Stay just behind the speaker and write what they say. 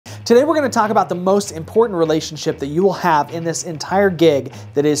Today we're going to talk about the most important relationship that you will have in this entire gig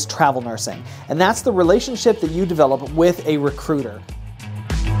that is travel nursing. And that's the relationship that you develop with a recruiter.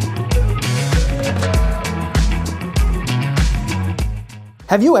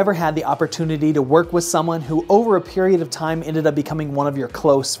 Have you ever had the opportunity to work with someone who over a period of time ended up becoming one of your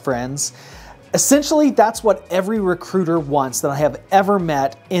close friends? Essentially, that's what every recruiter wants that I have ever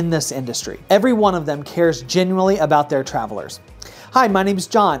met in this industry. Every one of them cares genuinely about their travelers. Hi, my name is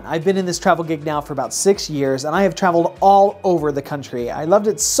John. I've been in this travel gig now for about 6 years, and I have traveled all over the country. I loved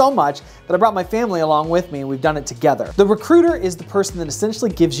it so much that I brought my family along with me, and we've done it together. The recruiter is the person that essentially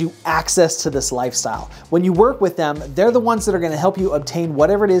gives you access to this lifestyle. When you work with them, they're the ones that are going to help you obtain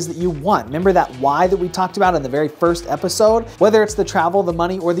whatever it is that you want. Remember that why that we talked about in the very first episode? Whether it's the travel, the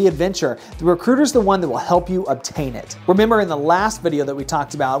money, or the adventure, the recruiter's the one that will help you obtain it. Remember in the last video that we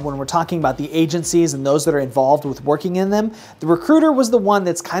talked about when we're talking about the agencies and those that are involved with working in them, the recruiter was the one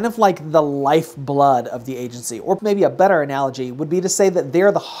that's kind of like the lifeblood of the agency, or maybe a better analogy would be to say that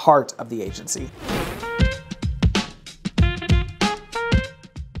they're the heart of the agency.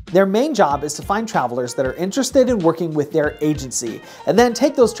 Their main job is to find travelers that are interested in working with their agency, and then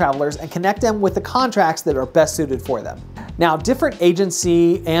take those travelers and connect them with the contracts that are best suited for them. Now, different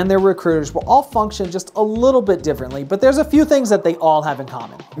agency and their recruiters will all function just a little bit differently, but there's a few things that they all have in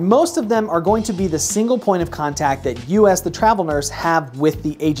common. Most of them are going to be the single point of contact that you as the travel nurse have with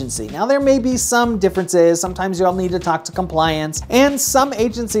the agency. Now, there may be some differences. Sometimes you'll need to talk to compliance, and some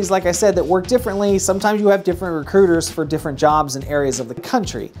agencies, like I said, that work differently. Sometimes you have different recruiters for different jobs and areas of the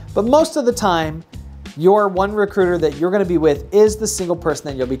country. But most of the time, your one recruiter that you're going to be with is the single person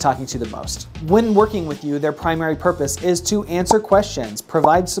that you'll be talking to the most. When working with you, their primary purpose is to answer questions,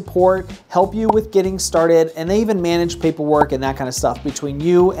 provide support, help you with getting started, and they even manage paperwork and that kind of stuff between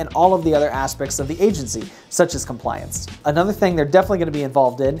you and all of the other aspects of the agency, such as compliance. Another thing they're definitely going to be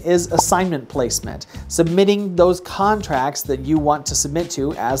involved in is assignment placement, submitting those contracts that you want to submit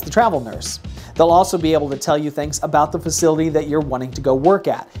to as the travel nurse. They'll also be able to tell you things about the facility that you're wanting to go work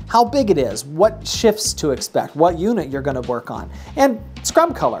at, how big it is, what shifts to expect, what unit you're going to work on, and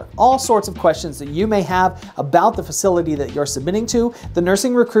scrub color. All sorts of questions that you may have about the facility that you're submitting to, the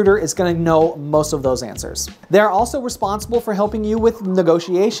nursing recruiter is going to know most of those answers. They're also responsible for helping you with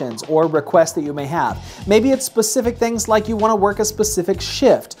negotiations or requests that you may have. Maybe it's specific things like you want to work a specific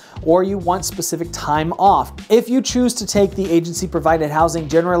shift or you want specific time off. If you choose to take the agency provided housing,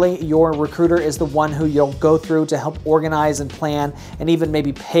 generally your recruiter is the one who you'll go through to help organize and plan and even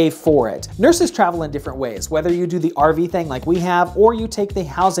maybe pay for it. Nurses travel in different ways. Whether you do the RV thing like we have or you take the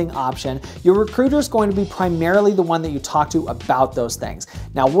housing option, your recruiter is going to be primarily the one that you talk to about those things.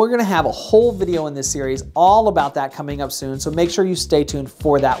 Now, we're going to have a whole video in this series all about that coming up soon, so make sure you stay tuned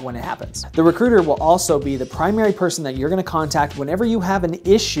for that when it happens. The recruiter will also be the primary person that you're going to contact whenever you have an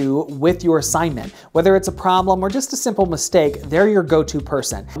issue with your assignment. Whether it's a problem or just a simple mistake, they're your go-to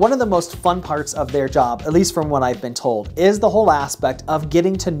person. One of the most fun parts of their job, at least from what I've been told, is the whole aspect of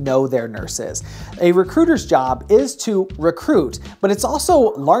getting to know their nurses. A recruiter's job is to recruit, but it's also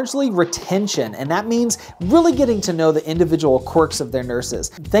largely retention, and that means really getting to know the individual quirks of their nurses,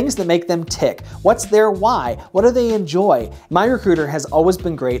 things that make them tick. What's their why? What do they enjoy? My recruiter has always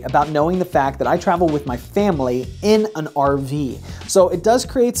been great about knowing the fact that I travel with my family in an RV. So it does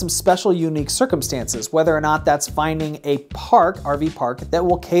create some special, unique circumstances, whether or not that's finding a park, RV park, that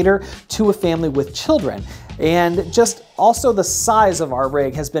will cater to a family with children. And just also the size of our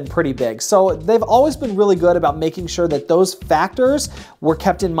rig has been pretty big. So they've always been really good about making sure that those factors were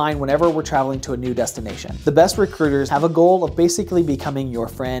kept in mind whenever we're traveling to a new destination. The best recruiters have a goal of basically becoming your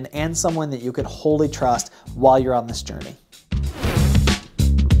friend and someone that you can wholly trust while you're on this journey.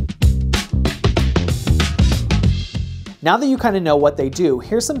 Now that you kind of know what they do,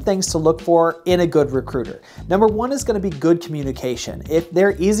 here's some things to look for in a good recruiter. Number one is going to be good communication. If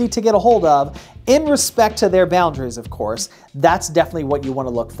they're easy to get a hold of, in respect to their boundaries, of course, that's definitely what you want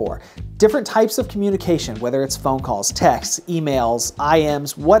to look for. Different types of communication, whether it's phone calls, texts, emails,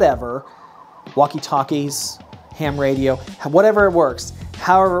 IMs, whatever, walkie-talkies, ham radio, whatever it works,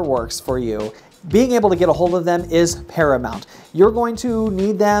 however it works for you. Being able to get a hold of them is paramount. You're going to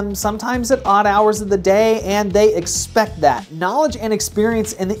need them sometimes at odd hours of the day, and they expect that. Knowledge and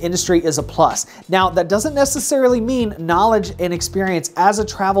experience in the industry is a plus. Now, that doesn't necessarily mean knowledge and experience as a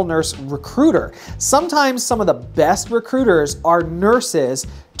travel nurse recruiter. Sometimes some of the best recruiters are nurses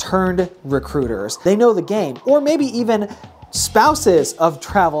turned recruiters. They know the game, or maybe even Spouses of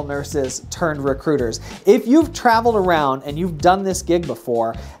travel nurses turned recruiters. If you've traveled around and you've done this gig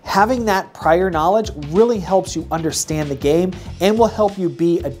before, having that prior knowledge really helps you understand the game and will help you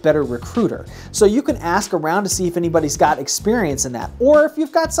be a better recruiter. So you can ask around to see if anybody's got experience in that. Or if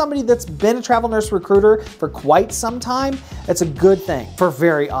you've got somebody that's been a travel nurse recruiter for quite some time, it's a good thing. For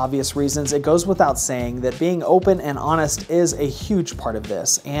very obvious reasons, it goes without saying that being open and honest is a huge part of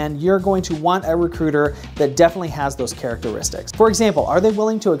this, and you're going to want a recruiter that definitely has those characteristics. For example, are they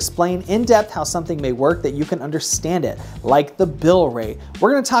willing to explain in depth how something may work that you can understand it, like the bill rate?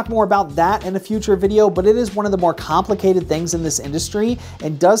 We're going to talk more about that in a future video, but it is one of the more complicated things in this industry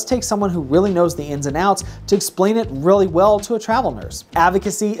and does take someone who really knows the ins and outs to explain it really well to a travel nurse.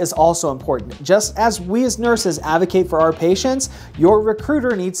 Advocacy is also important. Just as we as nurses advocate for our patients, your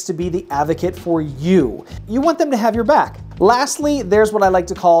recruiter needs to be the advocate for you. You want them to have your back. Lastly, there's what I like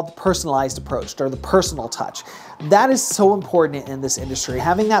to call the personalized approach, or the personal touch. That is so important in this industry.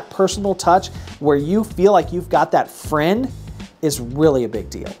 Having that personal touch where you feel like you've got that friend is really a big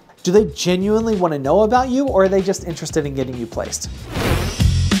deal. Do they genuinely want to know about you, or are they just interested in getting you placed?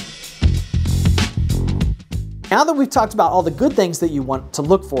 Now that we've talked about all the good things that you want to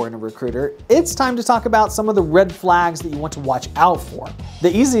look for in a recruiter, it's time to talk about some of the red flags that you want to watch out for.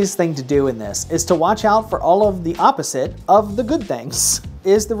 The easiest thing to do in this is to watch out for all of the opposite of the good things.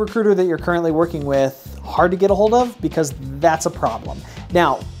 Is the recruiter that you're currently working with hard to get a hold of? Because that's a problem.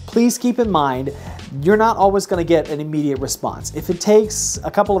 Now, please keep in mind, you're not always going to get an immediate response. If it takes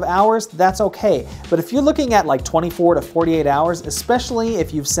a couple of hours, that's okay. But if you're looking at like 24 to 48 hours, especially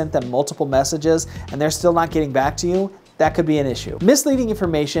if you've sent them multiple messages and they're still not getting back to you, that could be an issue. Misleading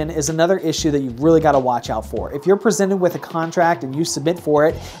information is another issue that you've really got to watch out for. If you're presented with a contract and you submit for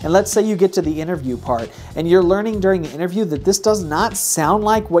it, and let's say you get to the interview part and you're learning during the interview that this does not sound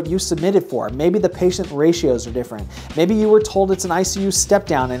like what you submitted for. Maybe the patient ratios are different. Maybe you were told it's an ICU step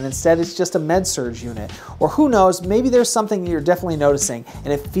down and instead it's just a med-surg unit. Or who knows, maybe there's something that you're definitely noticing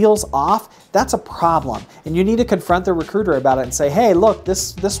and it feels off. That's a problem. And you need to confront the recruiter about it and say, hey, look,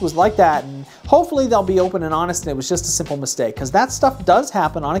 this was like that. And hopefully they'll be open and honest and it was just a simple mistake, because that stuff does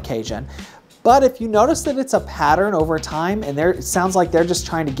happen on occasion. But if you notice that it's a pattern over time and it sounds like they're just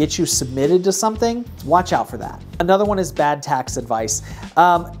trying to get you submitted to something, watch out for that. Another one is bad tax advice.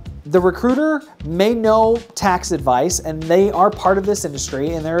 The recruiter may know tax advice and they are part of this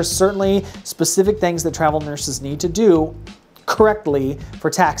industry, and there are certainly specific things that travel nurses need to do correctly for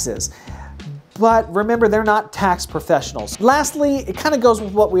taxes. But remember, they're not tax professionals. Lastly, it kind of goes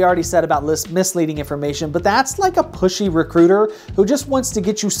with what we already said about misleading information, but that's like a pushy recruiter who just wants to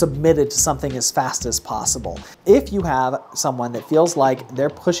get you submitted to something as fast as possible. If you have someone that feels like they're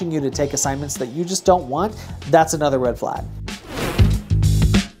pushing you to take assignments that you just don't want, that's another red flag.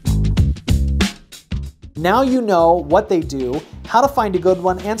 Now you know what they do, how to find a good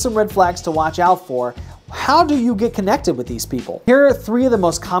one, and some red flags to watch out for. How do you get connected with these people? Here are 3 of the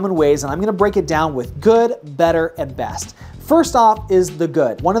most common ways, and I'm going to break it down with good, better, and best. First off is the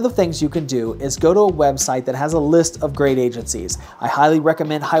good. One of the things you can do is go to a website that has a list of great agencies. I highly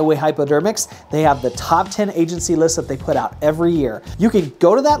recommend Highway Hypodermics. They have the top 10 agency lists that they put out every year. You can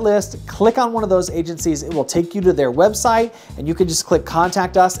go to that list, click on one of those agencies, it will take you to their website, and you can just click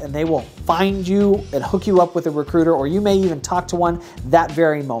contact us and they will find you and hook you up with a recruiter, or you may even talk to one that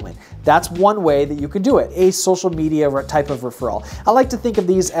very moment. That's one way that you could do it, a social media type of referral. I like to think of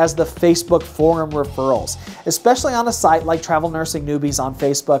these as the Facebook forum referrals. Especially on a site like Travel Nursing Newbies on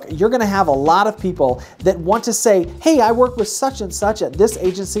Facebook, you're gonna have a lot of people that want to say, hey, I work with such and such at this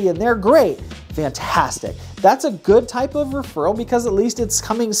agency and they're great. Fantastic. That's a good type of referral because at least it's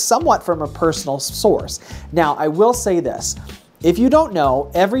coming somewhat from a personal source. Now, I will say this. If you don't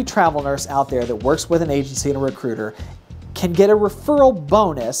know, every travel nurse out there that works with an agency and a recruiter can get a referral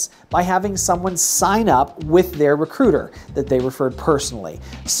bonus by having someone sign up with their recruiter that they referred personally.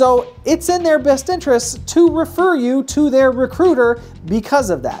 So it's in their best interest to refer you to their recruiter because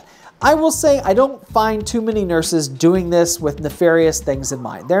of that. I will say I don't find too many nurses doing this with nefarious things in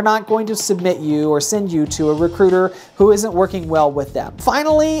mind. They're not going to submit you or send you to a recruiter who isn't working well with them.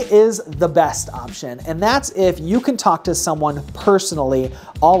 Finally is the best option, and that's if you can talk to someone personally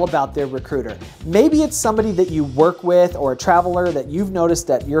all about their recruiter. Maybe it's somebody that you work with or a traveler that you've noticed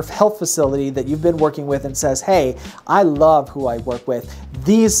at your health facility that you've been working with and says, hey, I love who I work with.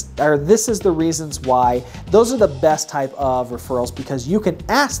 This is the reasons why. Those are the best type of referrals because you can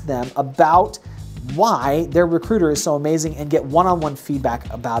ask them about why their recruiter is so amazing and get one-on-one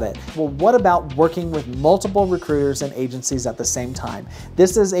feedback about it. Well, what about working with multiple recruiters and agencies at the same time?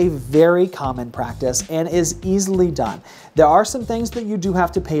 This is a very common practice and is easily done. There are some things that you do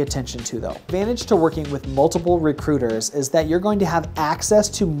have to pay attention to though. Advantage to working with multiple recruiters is that you're going to have access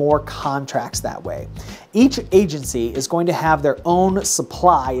to more contracts that way. Each agency is going to have their own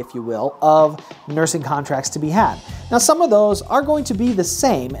supply, if you will, of nursing contracts to be had. Now, some of those are going to be the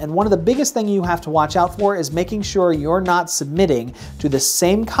same, and one of the biggest things you have to watch out for is making sure you're not submitting to the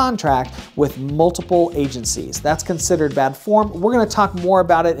same contract with multiple agencies. That's considered bad form. We're going to talk more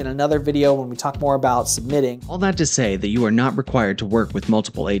about it in another video when we talk more about submitting. All that to say that you are not required to work with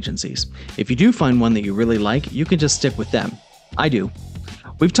multiple agencies. If you do find one that you really like, you can just stick with them. I do.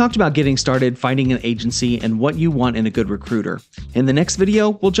 We've talked about getting started, finding an agency, and what you want in a good recruiter. In the next video,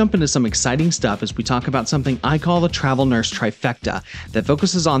 we'll jump into some exciting stuff as we talk about something I call the travel nurse trifecta that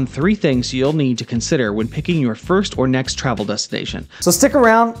focuses on 3 things you'll need to consider when picking your first or next travel destination. So stick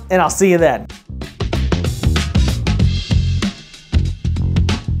around and I'll see you then.